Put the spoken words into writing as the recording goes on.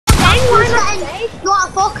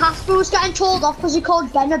Casper was getting told off because he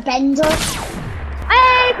called Ben a bender.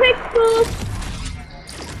 Hey, quick move!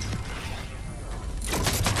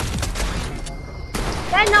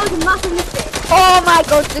 That was a massive mistake. Oh my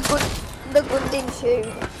god, the gun didn't shoot.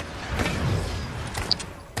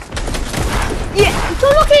 Yeah, I'm so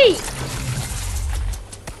lucky!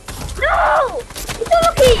 No! I'm so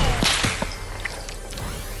lucky!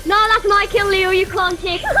 No, that's my kill, Leo, you can't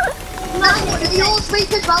take. Leo's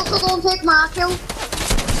weak as well, so don't take my kill.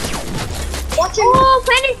 Watch him. Oh,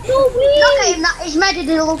 Ben is so weak! Look at him, that he's medded,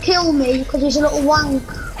 he'll kill me because he's a little wank.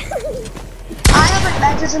 I haven't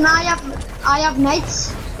medded and I have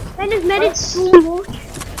meds. Ben has made it so much.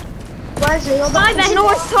 Where's the other There's person?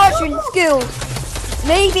 no torturing skills.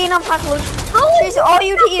 Me being on pack lunch. She's all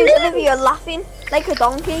you hear is Olivia laughing like a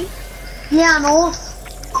donkey. Yeah, I know.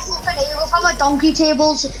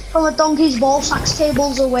 From a donkey's ball sacks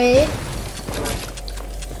tables away.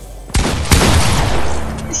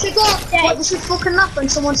 You should go. What, you should fucking laugh when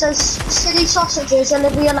someone says silly sausages,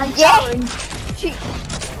 Olivia like showering.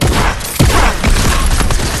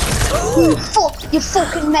 You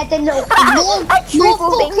fucking medding little. No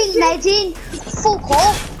fucking medding. Fuck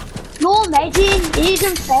off. No medding. It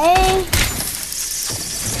isn't fair.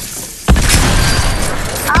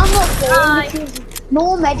 I'm not going to.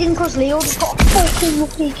 No medding because Leo just got a fucking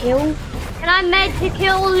lucky kill. And I meant to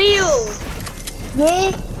kill Leo.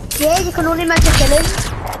 Yeah, you can only meant to kill him.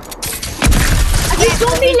 I just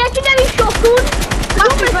don't be legendary shotgun.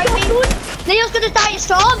 Leo's gonna die a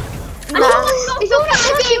storm. Nah. He's on 5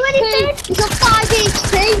 HP. He's on 5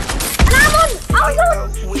 HP. And I'm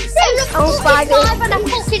on 5 and I'm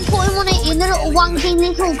fucking putting 180 in the little wanking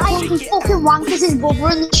little fucking wank is his brother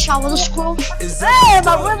in the shower, the scrub. Hey,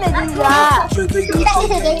 but women do that.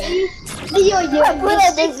 Leo,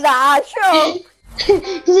 Women do that, sure.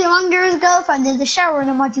 Does he wanger his girlfriend in the shower and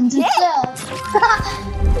imagines himself?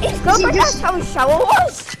 His girlfriend, that's how his shower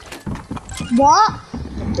was. What?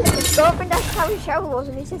 His girlfriend, that's how his shower was,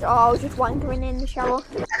 and he says, oh, I was just wankering in the shower.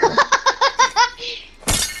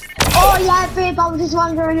 Oh yeah, babe, I was just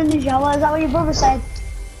wandering in the shower. Is that what your brother said?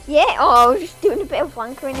 Yeah, oh, I was just doing a bit of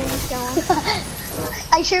wankering in the shower.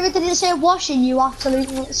 Are you sure it didn't say washing, you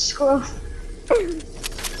absolute screw?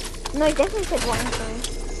 No, it definitely said wankering.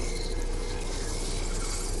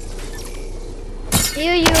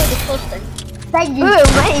 Leo, you're disgusting. Thank you. Oh,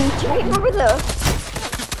 mate, do you remember that?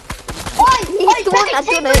 He's the one that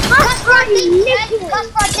done it. That's right,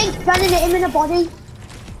 I think running at him in the body.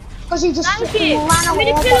 Because he just ran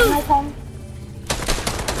away from my pen.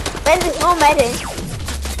 Ben, there's no medic.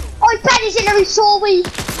 Oh, Ben is in there, he's so weak.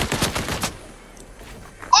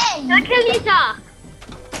 Hey! Can I kill you, sir?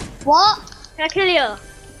 What? Can I kill you?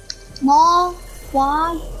 No.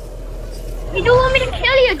 Why? You don't want me to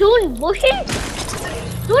kill you, don't bush it.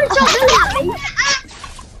 Don't stop killing me.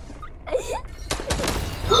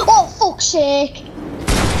 Oh, fuck's sake.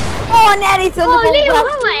 Oh, Nelly's on the Leo, ball.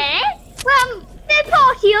 where? They're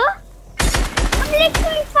part here. I'm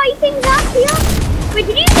literally fighting that here. Wait,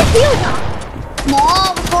 did you just heal that? No,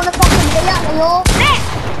 we're going to fucking do that, Leo.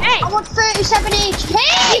 Hey! I want 37 HP.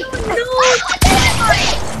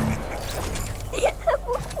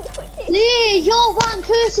 Lee, you're one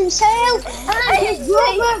curse himself. And his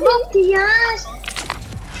brother rocked the ass.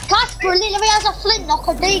 Casper literally has a flintlock,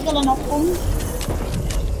 a deagle and a gun.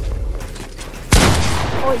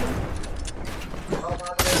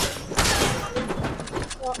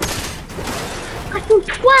 iPhone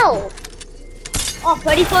 12! Oh,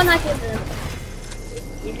 34 iPhone 7.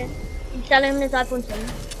 Yeah. He's selling his iPhone 7.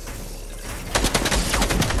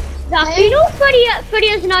 Zach, you know Freddy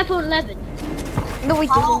has an iPhone 11? No, we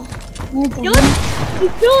didn't. You know?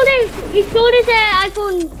 He sold his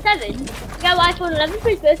iPhone 7. He got an iPhone 11 for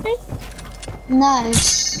his birthday.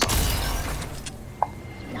 Nice.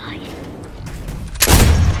 Nice.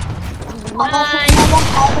 I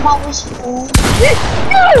was full.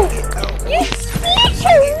 No! You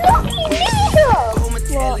little lucky leader!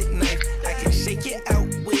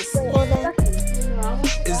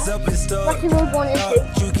 Lucky Road 1 and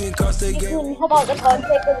 2. You can hop out the car and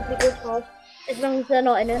take other people's cars. As long as they're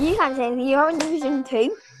not in it. You can't say anything. You're in Division 2.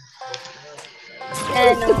 No.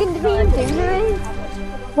 Stuck in Division 2, Louis.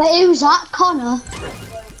 Wait, who's that? Connor?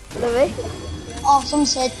 Louis. Oh, some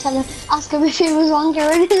said, ask him if he was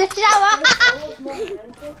wandering in the shower.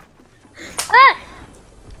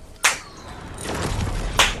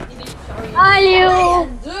 Hi, Leo.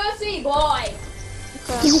 Dirty boy.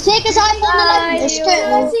 Did you take his iPhone 11 to school?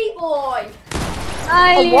 Dirty boy.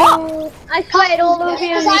 Hi, Leo. what? I sweat all over Take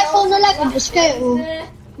you. his iPhone 11 to school.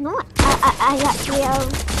 No, I actually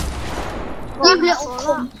You little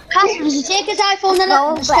cunt. Casper, does he take his iPhone 11?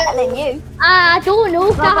 No one's better than you. I don't know.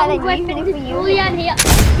 Not better That than you, was for you. Julian here.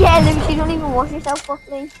 Yeah, Luke, you don't even wash yourself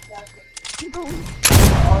properly.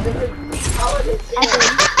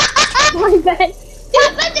 My bad.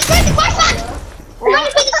 Casper, destroy the Wi-Fi! When you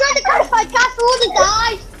destroy the Wi-Fi, Casper would have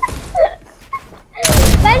died!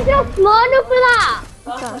 Ben's not smart enough for that.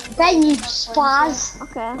 Okay, Ben, you spaz.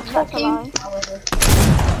 okay, that's a lie.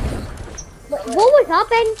 What was that,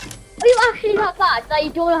 Ben? Are you actually that bad that you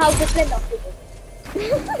don't know how to flint off people?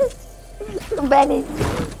 Ben is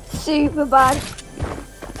super bad.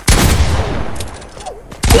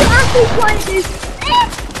 Are you actually trying to do?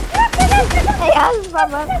 Hey, how's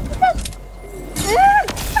Mama?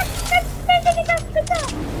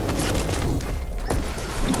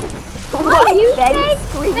 Why are you Ben safe?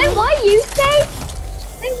 screaming. Then why are you safe?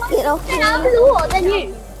 Then why Get off then me. I'm lower than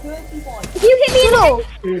you? If you hit me in the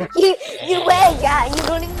head, You wear that, you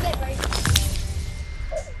don't even get right.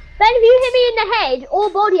 Ben, if you hit me in the head or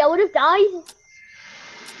body, I would have died.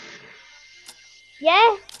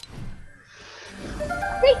 Yeah?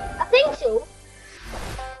 I think so.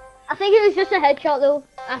 I think it was just a headshot though,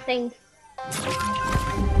 I think.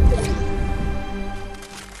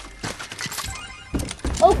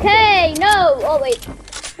 Okay, no. Oh wait.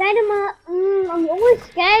 Dynamite. I'm always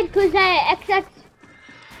scared because Zax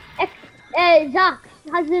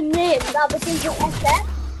has a name that begins with SF.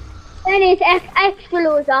 Then it's XX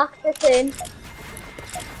below Zax, the same.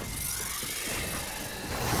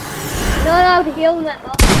 Not allowed to heal him at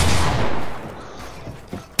all.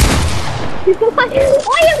 Why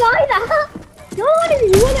am I that? No one is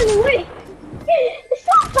running away. It's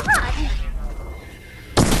not bad.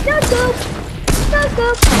 Shut up. Shut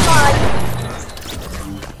up. God.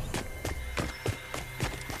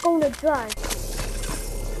 Gonna die.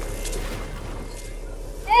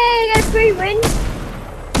 Hey, got a free win.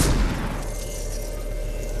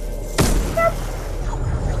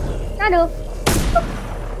 Shut up.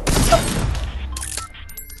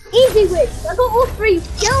 Easy win. I got all 3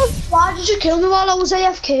 kills. Why did you kill me while I was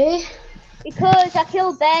AFK? Because I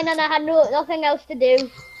killed Ben and I had nothing else to do.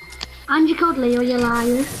 And you killed Leo, you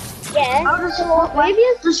liar. Yeah. How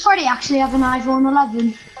does Freddy actually have an iPhone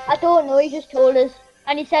 11? I don't know, he just told us.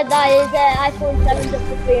 And he said that his iPhone 7's up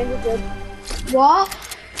for 300 quid. What?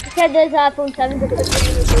 He said his iPhone 7's up for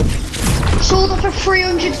 300 quid. Sold it for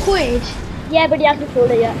 300 quid? Yeah, but he hasn't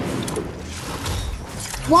sold it yet.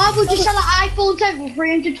 Why would you sell an iPhone 7 for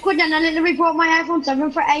 300 quid and I literally bought my iPhone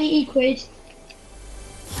 7 for 80 quid?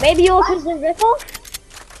 Maybe yours is a rip-off?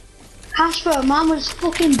 Casper, mine was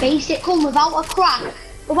fucking basic, come without a crack,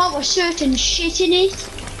 without a certain shit in it.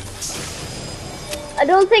 I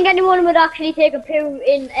don't think anyone would actually take a poo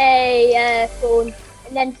in a phone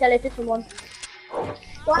and then sell it to someone.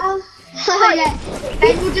 Well, yeah,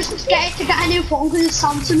 then we'll just get it to get a new phone because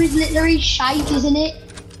Samsung is literally shite, isn't it?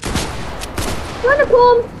 You wanna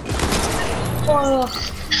come? Oh.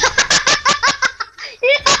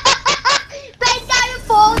 Bend down and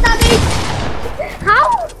fall, Daddy!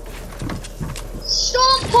 How?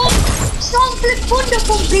 Storm pump! Storm flip thunder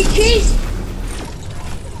pump, bitches!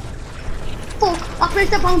 Fuck, I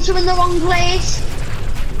pressed the bouncer in the wrong place.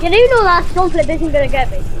 You do know that stone flip isn't gonna get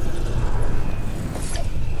me.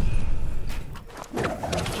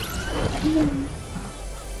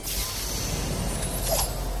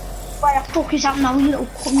 Where the fuck is that now, you little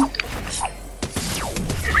cunt?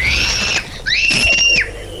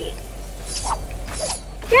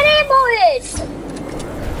 Get in, boys!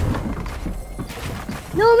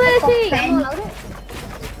 No mercy! I'm not allowed it.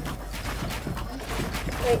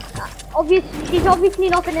 Wait, she's obviously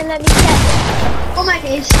not gonna let me get. Oh my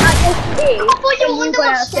days. At this age, I thought you then were on go the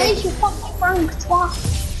out stage, you fucking rank twat.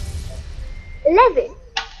 11?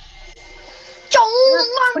 John,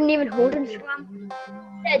 Couldn't even hold Instagram.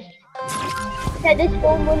 Said this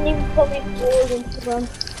phone wouldn't even probably hold Instagram.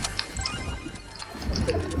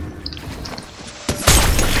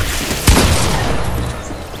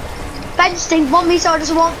 Ben stink on me, so I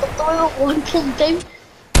just want the toilet one plugged in.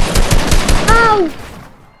 Ow!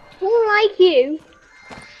 Don't like you.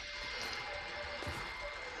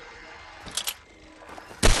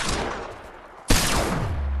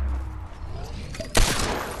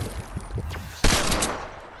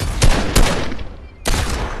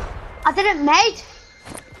 I didn't, mate.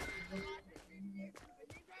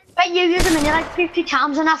 Bet you used them in like 50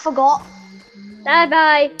 times and I forgot. Bye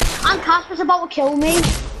bye. And Casper's about to kill me.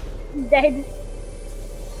 I'm dead.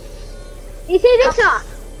 You see this one?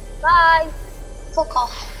 Bye. Fuck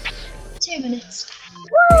off. 2 minutes.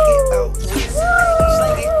 Woo!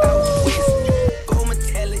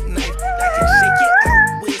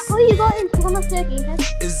 Oh, you got Instagram after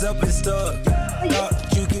It's up and stuck.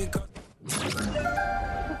 You can come.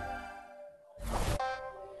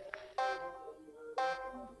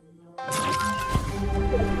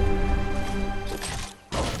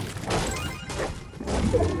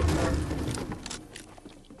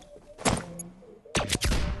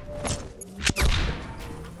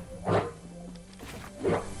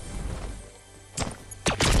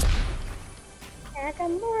 I got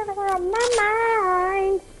murder on my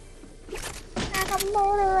mind. I got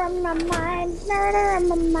murder on my mind. Murder on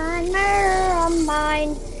my mind. Murder on my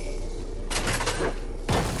mind.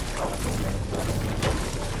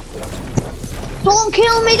 Don't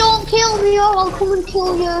kill me, or I'll come and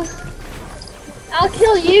kill you. I'll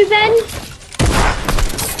kill you then.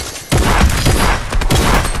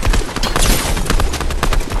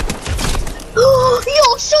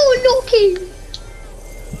 You're so lucky.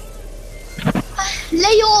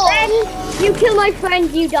 Leo! Then you kill my friend,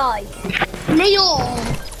 you die. Leo!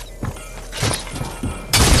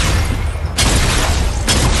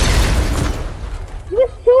 You're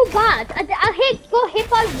so bad. I got hit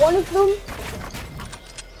by one of them.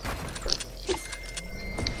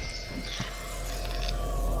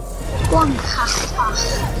 One half.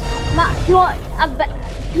 Matt,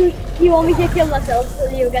 you want me to kill myself so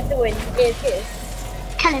you get the win? Yes.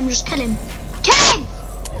 Kill him, just kill him. Kill him!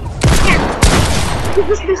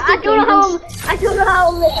 I don't know how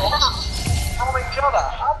I'm living. Oh my god,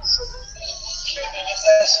 absolutely.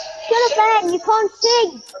 Shut up, Ben, you can't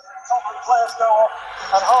sing. Tottenham players go off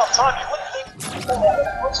at half time. You wouldn't think what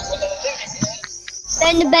we're going to do.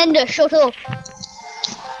 Ben the Bender, shut up.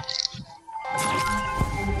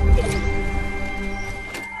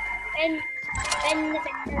 Ben the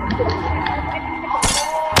Bender.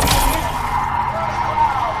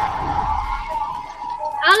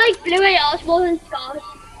 I like blue ARs more than stars.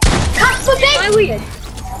 Casper, Am I weird?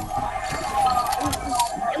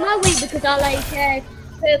 Am I weird because I like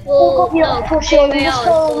purple? You're not pushing, blue just ARs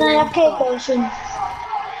go more and than- AFK potion.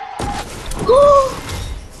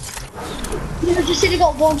 You just said he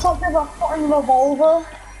got one top of a fucking revolver.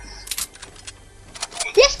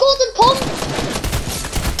 Yes, golden pump!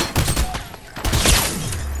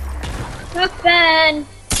 Fuck Ben.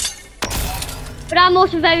 But I'm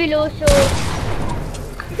also very low, so.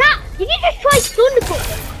 Did you just try Thundercut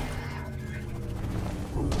me?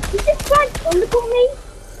 Did you just try Thundercut me?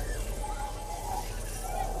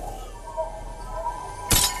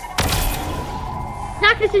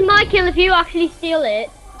 Zach, this is my kill. If you actually steal it,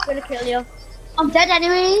 I'm gonna kill you. I'm dead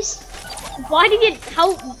anyways. Why did you?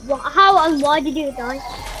 How and why did you die?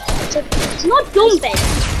 It's not dumb, Ben.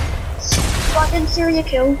 Fucking serial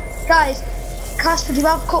kill. Guys, Casper, do you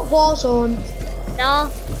have cut Warzone? No.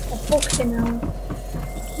 Oh, fucking hell.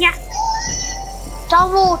 Yeah.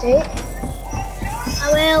 Download it. I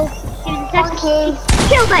will. Thank you.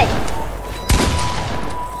 Kill me.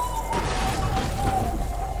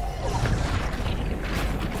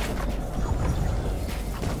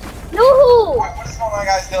 No. What's one of my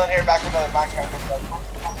guys doing here back in the background?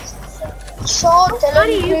 Sean, How do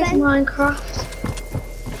Dylan, you plays Ben? Minecraft.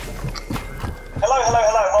 Hello,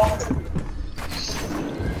 hold on.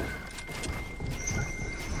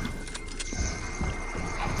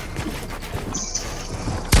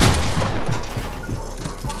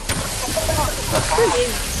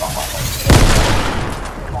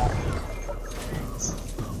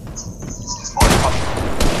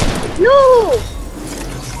 No.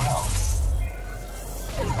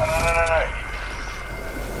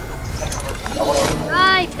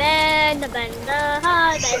 Hi, Ben the Bender,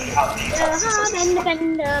 hi, Ben the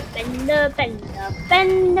Bender, Ben the Bender,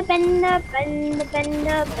 Ben the Bender, Ben the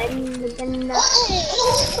Bender, Ben the Bender.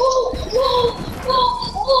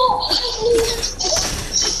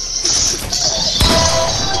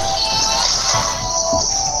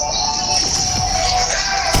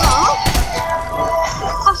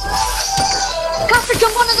 Casper,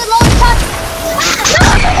 jump onto the launch pad!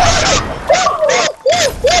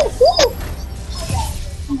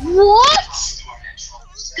 What?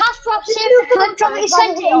 Casper, I've saved the clip. Do you want me to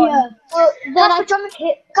send it to you?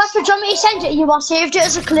 Casper, do you want me to send it to you? I saved it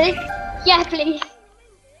as a clip. Yeah, please.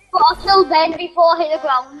 But I'll kill Ben before I hit the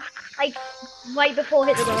ground. Like, right before I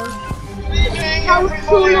hit the ground. How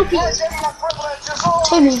so lucky.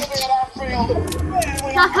 Timmy.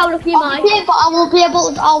 That's how lucky am I. Yeah, but I won't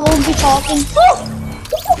be talking.